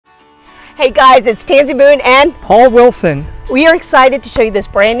Hey guys, it's Tansy Boone and Paul Wilson. We are excited to show you this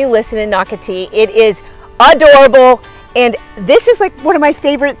brand new listing in Nocatee. It is adorable, and this is like one of my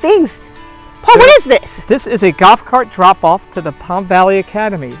favorite things. Paul, what is this? This is a golf cart drop-off to the Palm Valley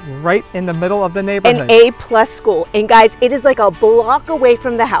Academy, right in the middle of the neighborhood. An A+ school, and guys, it is like a block away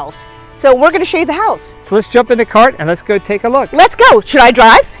from the house. So we're going to show you the house. So let's jump in the cart and let's go take a look. Let's go. Should I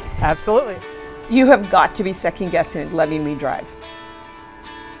drive? Absolutely. You have got to be second guessing letting me drive.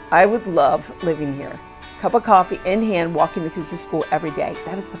 I would love living here. Cup of coffee in hand, walking the kids to school every day.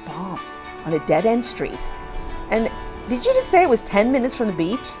 That is the bomb on a dead-end street. And did you just say it was 10 minutes from the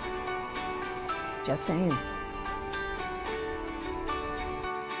beach? Just saying.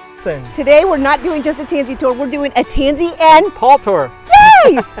 Today we're not doing just a Tansy tour, we're doing a Tansy and Paul tour.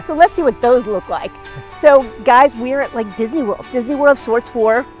 Yay! So let's see what those look like. So guys, we're at like Disney World of sorts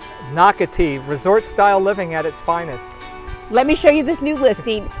for Nocatee, resort style living at its finest. Let me show you this new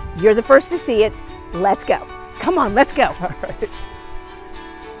listing. You're the first to see it. Let's go. Come on, let's go. All right.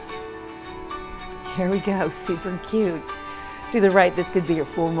 Here we go, super cute. To the right, this could be your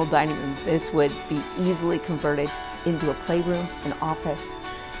formal dining room. This would be easily converted into a playroom, an office.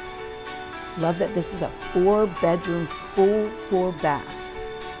 Love that this is a 4-bedroom, full 4 baths.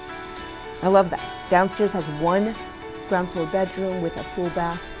 I love that. Downstairs has 1 ground floor bedroom with a full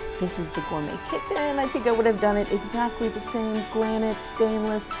bath. This is the Gourmet Kitchen. I think I would have done it exactly the same. Granite,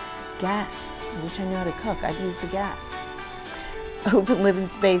 stainless, gas. I wish I knew how to cook. I'd use the gas. Open living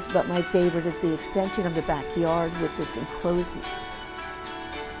space, but my favorite is the extension of the backyard with this enclosed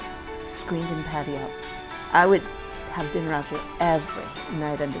screened patio. I would have dinner out here every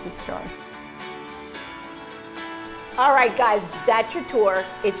night under the stars. All right, guys, that's your tour.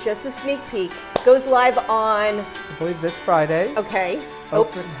 It's just a sneak peek. Goes live on, I believe this Friday. okay,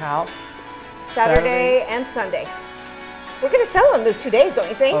 Open house. Saturday and Sunday. We're going to sell on those 2 days, don't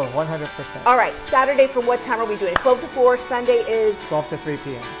you think? Oh, 100%. All right, Saturday from what time are we doing? 12 to 4, Sunday is 12 to 3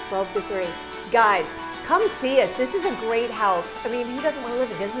 p.m. 12 to 3. Guys, come see us. This is a great house. I mean, who doesn't want to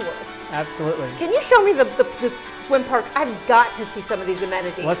live in Disney World? Absolutely. Can you show me the swim park? I've got to see some of these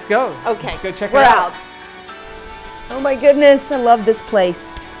amenities. Let's go. Okay. Let's go check it We're out. out. Oh my goodness, I love this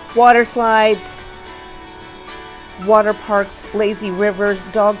place. Water slides, water parks, lazy rivers,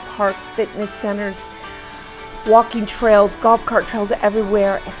 dog parks, fitness centers, walking trails, golf cart trails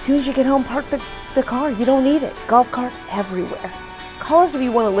everywhere. As soon as you get home, park the car. You don't need it. Golf cart everywhere. Call us if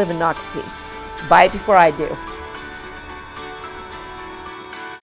you want to live in Nocatee. Buy it before I do.